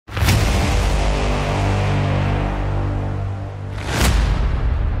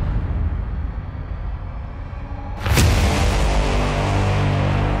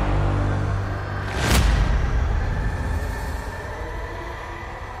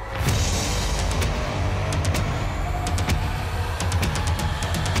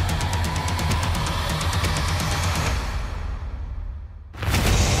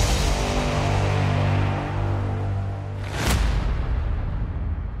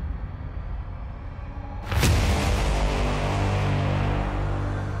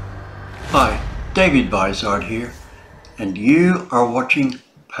David Vizard here, and you are watching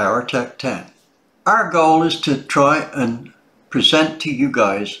PowerTec 10. Our goal is to try and present to you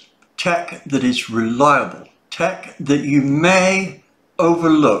guys tech that is reliable, tech that you may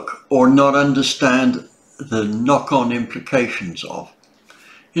overlook or not understand the knock-on implications of.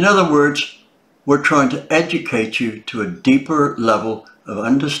 In other words, we're trying to educate you to a deeper level of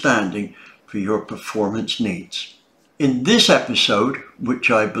understanding for your performance needs. In this episode, which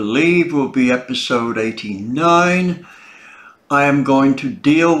I believe will be episode 89, I am going to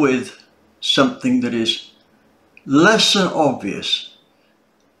deal with something that is less than obvious.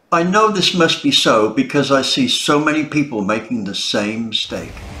 I know this must be so because I see so many people making the same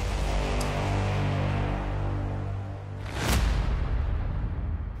mistake.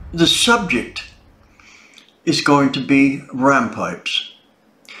 The subject is going to be ram pipes,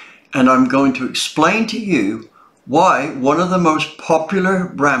 and I'm going to explain to you why one of the most popular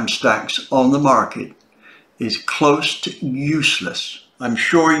ram stacks on the market is close to useless. I'm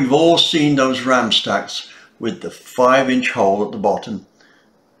sure you've all seen those ram stacks with the 5-inch hole at the bottom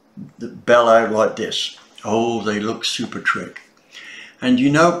that bell out like this. Oh, they look super trick. And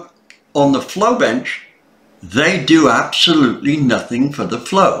you know, on the flow bench, they do absolutely nothing for the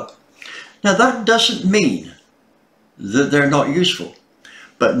flow. Now that doesn't mean that they're not useful,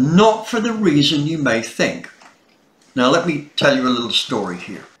 but not for the reason you may think. Now let me tell you a little story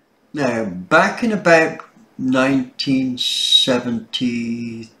here. Now back in about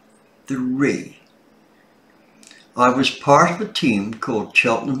 1973, I was part of a team called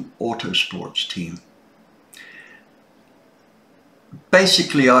Cheltenham Autosports Team.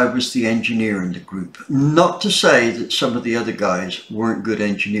 Basically I was the engineer in the group. Not to say that some of the other guys weren't good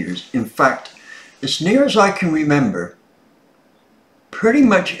engineers. In fact, as near as I can remember, pretty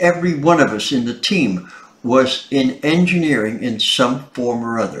much every one of us in the team was in engineering in some form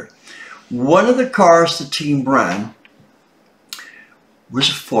or other. One of the cars the team ran was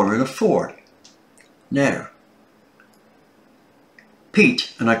a Formula Ford. Now,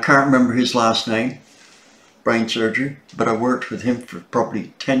 Pete, and I can't remember his last name, brain surgery, but I worked with him for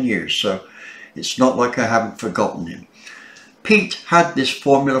probably 10 years, so it's not like I haven't forgotten him. Pete had this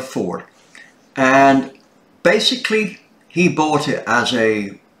Formula Ford, and basically he bought it as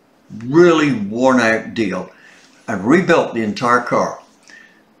a really worn out deal and rebuilt the entire car.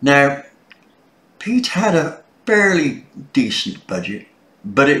 Now, Pete had a fairly decent budget,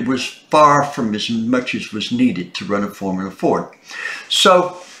 but it was far from as much as was needed to run a Formula Ford.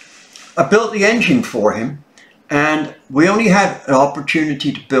 So I built the engine for him, and we only had an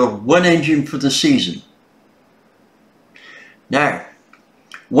opportunity to build one engine for the season. Now,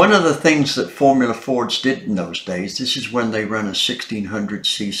 one of the things that Formula Fords did in those days, this is when they ran a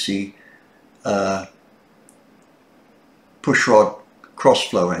 1600cc pushrod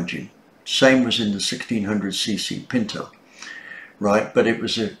crossflow engine. Same was in the 1600cc Pinto, right? But it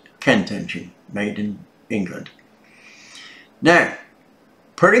was a Kent engine made in England. Now,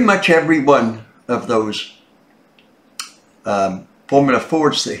 pretty much every one of those Formula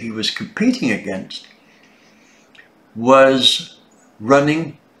Fords that he was competing against was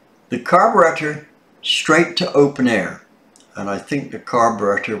running the carburetor straight to open air, and I think the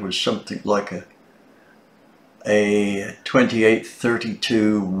carburetor was something like a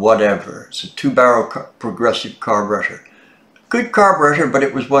 2832 whatever. It's a 2-barrel progressive carburetor. Good carburetor, but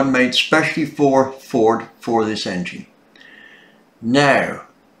it was one made specially for Ford for this engine. Now,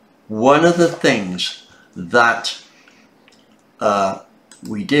 one of the things that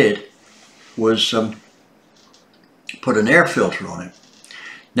we did was put an air filter on it.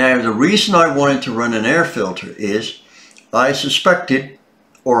 Now, the reason I wanted to run an air filter is I suspected,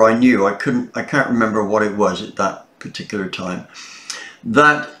 or I knew, I can't remember what it was at that particular time,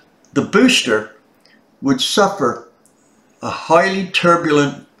 that the booster would suffer a highly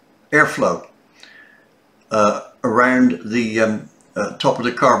turbulent airflow around the top of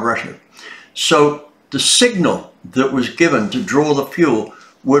the carburetor. So the signal that was given to draw the fuel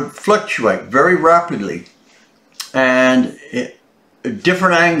would fluctuate very rapidly, and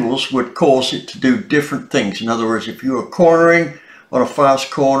different angles would cause it to do different things. In other words, if you were cornering on a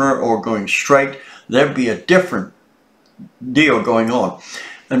fast corner or going straight, there'd be a different deal going on.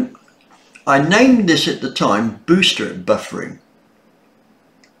 And I named this at the time booster buffering.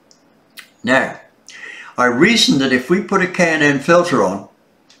 Now, I reasoned that if we put a K&N filter on,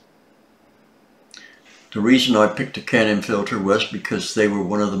 the reason I picked a K&N filter was because they were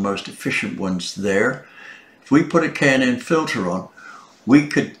one of the most efficient ones there. If we put a K&N filter on, we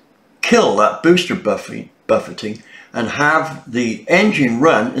could kill that booster buffeting and have the engine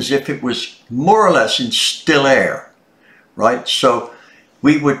run as if it was more or less in still air, right? So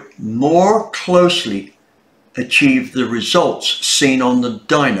we would more closely achieve the results seen on the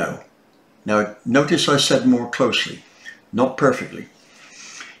dyno. Now notice I said more closely, not perfectly.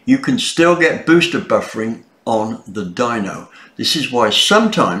 You can still get booster buffering on the dyno. This is why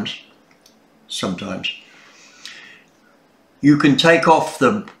sometimes you can take off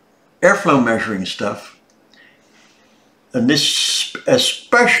the airflow measuring stuff, and this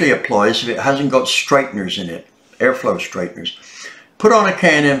especially applies if it hasn't got straighteners in it, airflow straighteners. Put on a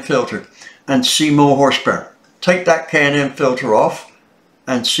K&N filter and see more horsepower. Take that K&N filter off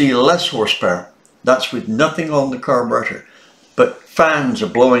and see less horsepower. That's with nothing on the carburetor, but fans are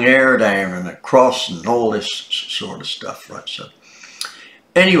blowing air down and across and all this sort of stuff, right? So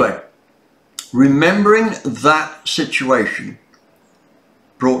anyway, remembering that situation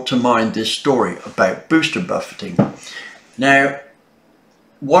brought to mind this story about booster buffeting. Now,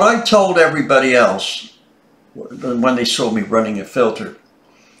 what I told everybody else when they saw me running a filter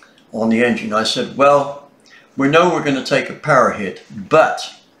on the engine, I said, well, we know we're going to take a power hit, but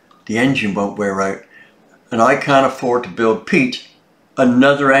the engine won't wear out, and I can't afford to build Pete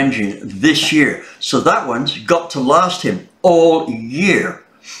another engine this year. So that one's got to last him all year,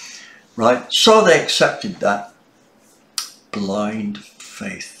 right? So they accepted that. Blind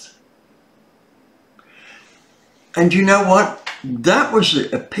faith. And you know what? That was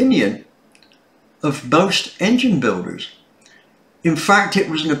the opinion of most engine builders. In fact, it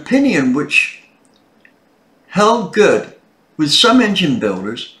was an opinion which held good with some engine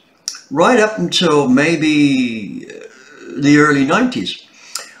builders right up until maybe the early 90s.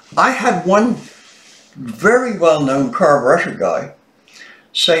 I had one very well-known carburetor guy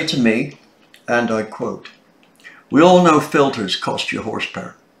say to me, and I quote, "We all know filters cost you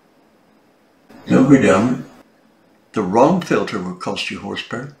horsepower." No, we don't. The wrong filter will cost you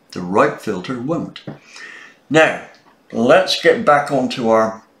horsepower. The right filter won't. Now, let's get back onto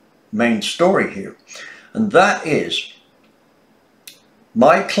our main story here. And that is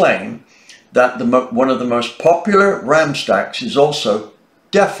my claim that one of the most popular ram stacks is also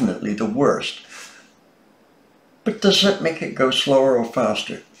definitely the worst. But does that make it go slower or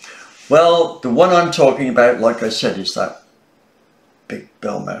faster? Well, the one I'm talking about, like I said, is that big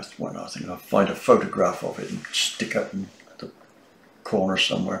bell-mouthed one. I think I'll find a photograph of it and stick it in the corner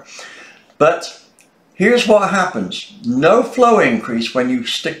somewhere. But here's what happens. No flow increase when you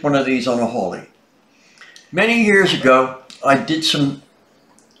stick one of these on a Holley. Many years ago, I did some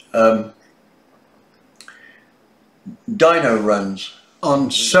dyno runs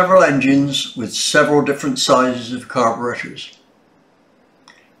on several engines with several different sizes of carburetors.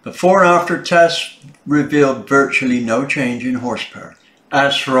 Before and after tests revealed virtually no change in horsepower.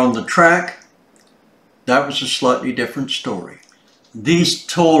 As for on the track, that was a slightly different story. These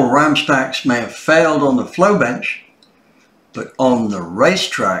tall ram stacks may have failed on the flow bench, but on the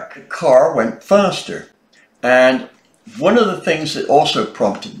racetrack, the car went faster. And one of the things that also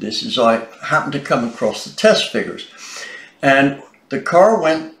prompted this is I happened to come across the test figures, and the car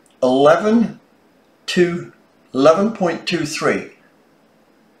went 11.23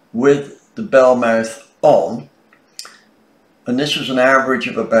 with the bell mouth on, and this was an average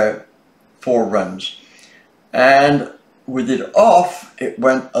of about 4 runs, and with it off it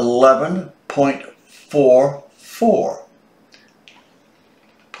went 11.44,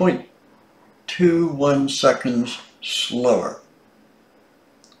 0.21 seconds slower,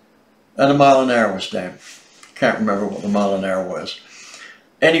 and a mile an hour was down. Can't remember what the mile an hour was.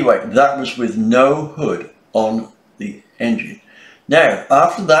 Anyway, that was with no hood on the engine. Now,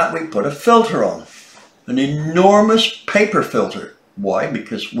 after that, we put a filter on, an enormous paper filter. Why?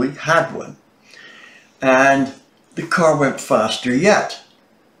 Because we had one. And the car went faster yet,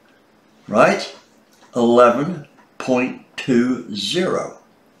 right? 11.20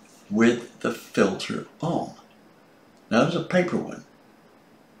 with the filter on. Now, there's a paper one.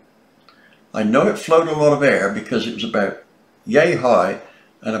 I know it flowed a lot of air because it was about yay high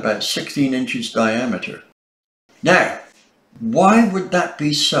and about 16 inches diameter. Now, why would that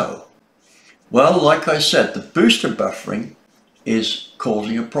be so? Well, like I said, the booster buffering is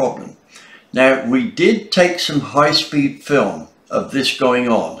causing a problem. Now, we did take some high-speed film of this going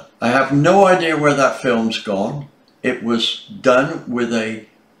on. I have no idea where that film's gone. It was done with a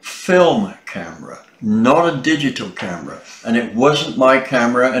film camera, not a digital camera, and it wasn't my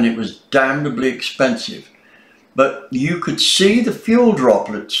camera, and it was damnably expensive. But you could see the fuel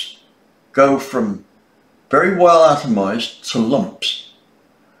droplets go from very well atomized to lumps,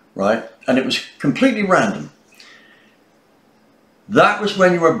 right? And it was completely random. That was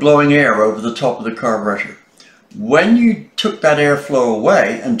when you were blowing air over the top of the carburetor. When you took that airflow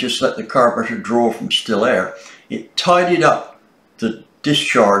away and just let the carburetor draw from still air, it tidied up the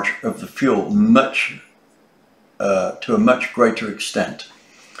discharge of the fuel to a much greater extent.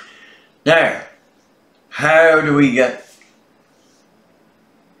 Now, how do we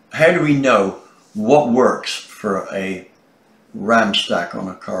know what works for a ram stack on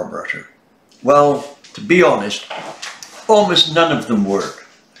a carburetor? Well, to be honest, almost none of them work,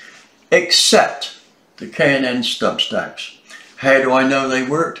 except the K&N stub stacks. How do I know they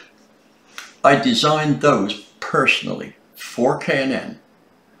worked? I designed those personally for K&N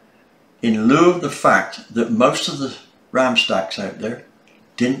in lieu of the fact that most of the ram stacks out there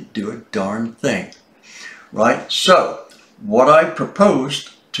didn't do a darn thing, right? So what I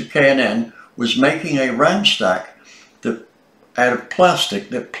proposed to K&N was making a ram stack that out of plastic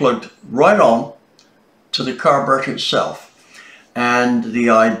that plugged right on to the carburetor itself. And the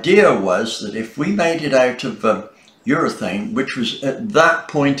idea was that if we made it out of urethane, which was at that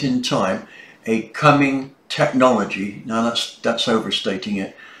point in time a coming technology, now that's overstating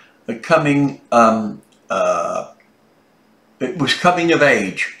it, it was coming of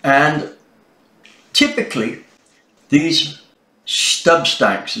age, and typically these stub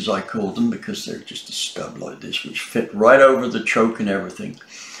stacks, as I call them, because they're just a stub like this which fit right over the choke and everything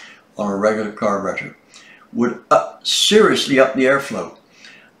on a regular carburetor, would seriously up the airflow.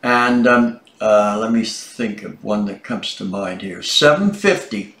 And let me think of one that comes to mind here.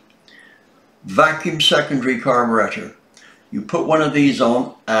 750 vacuum secondary carburetor. You put one of these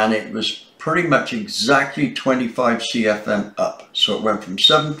on and it was pretty much exactly 25 CFM up. So it went from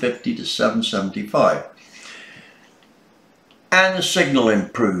 750 to 775. And the signal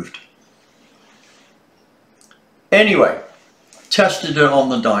improved. Anyway, tested it on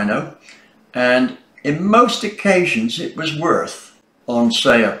the dyno, and in most occasions it was worth, on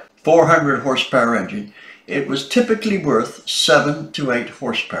say a 400 horsepower engine, it was typically worth 7 to 8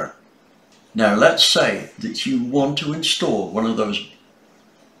 horsepower. Now let's say that you want to install one of those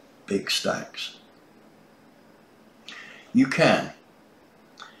big stacks. You can.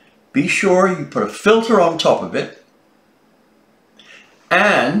 Be sure you put a filter on top of it,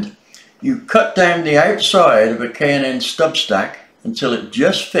 and you cut down the outside of a K&N stub stack until it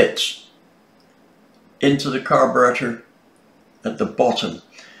just fits into the carburetor at the bottom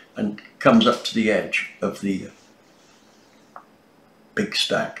and comes up to the edge of the big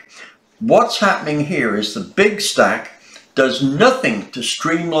stack. What's happening here is the big stack does nothing to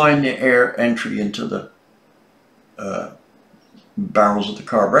streamline the air entry into the barrels of the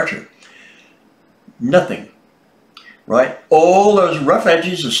carburetor. Nothing, right? All those rough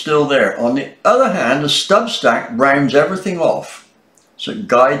edges are still there. On the other hand, the stub stack rounds everything off, so it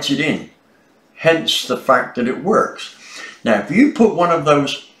guides it in. Hence the fact that it works. Now, if you put one of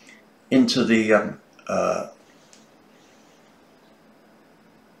those into the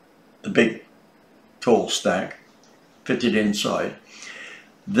big tall stack, fitted inside,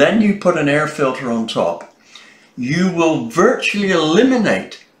 then you put an air filter on top, you will virtually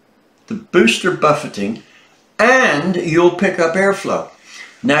eliminate the booster buffeting and you'll pick up airflow.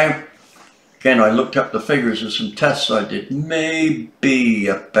 Now, again, I looked up the figures of some tests I did, maybe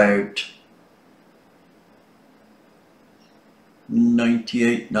about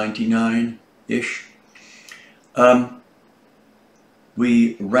 98, 99-ish.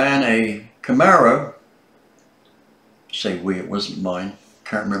 We ran a Camaro, say we, it wasn't mine,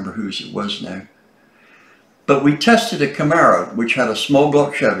 can't remember whose it was now, but we tested a Camaro which had a small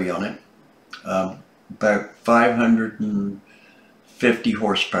block Chevy on it, about 550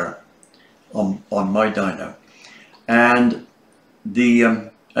 horsepower on my dyno, and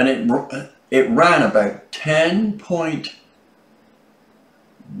it ran about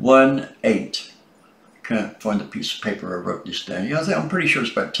 10.18. Can't find a piece of paper I wrote this down. Yeah, I'm pretty sure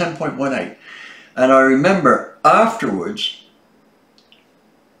it's about 10.18. And I remember afterwards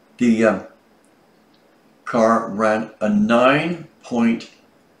the car ran a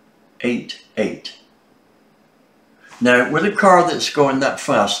 9.88. Now, with a car that's going that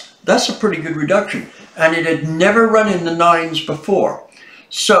fast, that's a pretty good reduction, and it had never run in the 9s before.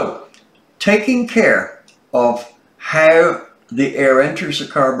 So taking care of how the air enters the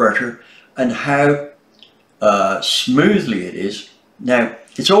carburetor and how smoothly it is. Now,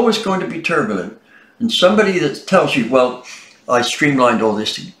 it's always going to be turbulent, and somebody that tells you, well, I streamlined all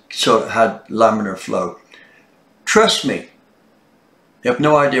this so it had laminar flow, trust me, they have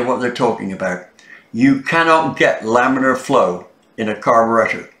no idea what they're talking about. You cannot get laminar flow in a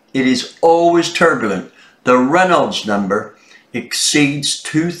carburetor. It is always turbulent. The Reynolds number exceeds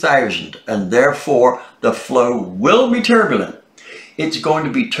 2000, and therefore the flow will be turbulent. It's going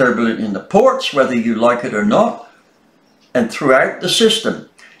to be turbulent in the ports, whether you like it or not, and throughout the system.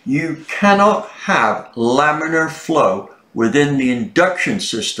 You cannot have laminar flow within the induction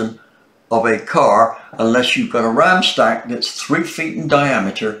system of a car unless you've got a ram stack that's 3 feet in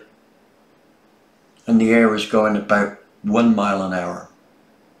diameter and the air is going about 1 mile an hour,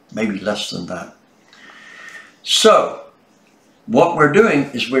 maybe less than that. So what we're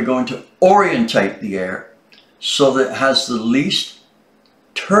doing is we're going to orientate the air so that it has the least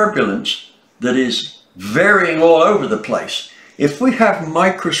turbulence that is varying all over the place. If we have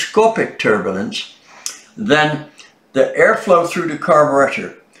microscopic turbulence, then the airflow through the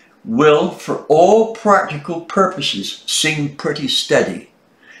carburetor will, for all practical purposes, seem pretty steady.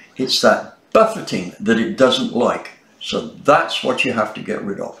 It's that buffeting that it doesn't like. So that's what you have to get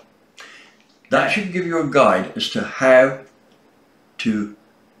rid of. That should give you a guide as to how to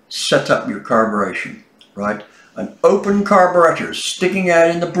set up your carburation, right? An open carburetor sticking out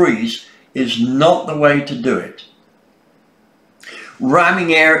in the breeze is not the way to do it.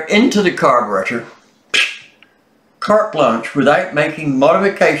 Ramming air into the carburetor, carte blanche, without making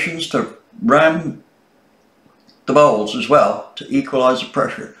modifications to ram the bowls as well to equalize the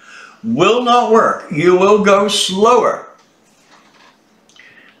pressure, will not work. You will go slower.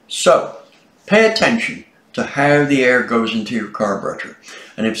 So pay attention to how the air goes into your carburetor.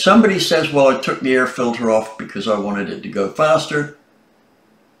 And if somebody says, well, I took the air filter off because I wanted it to go faster,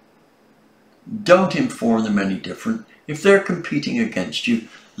 don't inform them any different. If they're competing against you,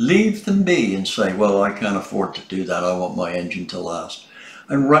 leave them be and say, well, I can't afford to do that. I want my engine to last.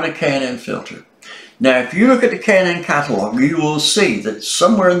 And run a K&N filter. Now, if you look at the K&N catalog, you will see that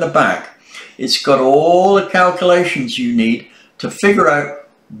somewhere in the back, it's got all the calculations you need to figure out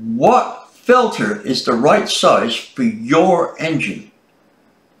what filter is the right size for your engine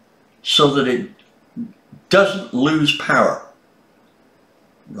so that it doesn't lose power,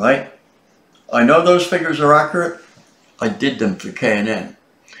 right? I know those figures are accurate. I did them for K&N,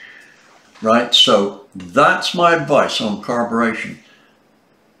 right? So that's my advice on carburation.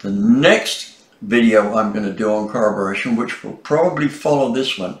 The next video I'm going to do on carburation, which will probably follow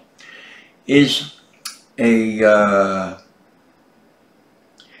this one, is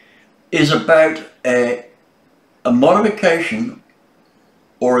about a modification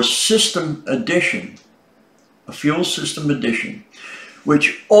or a system addition, a fuel system addition,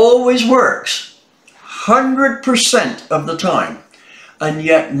 which always works 100% of the time, and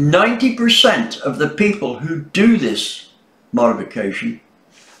yet 90% of the people who do this modification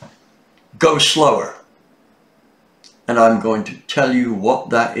go slower. And I'm going to tell you what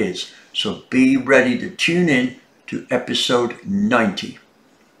that is. So be ready to tune in to episode 90.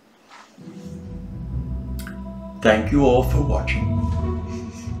 Thank you all for watching.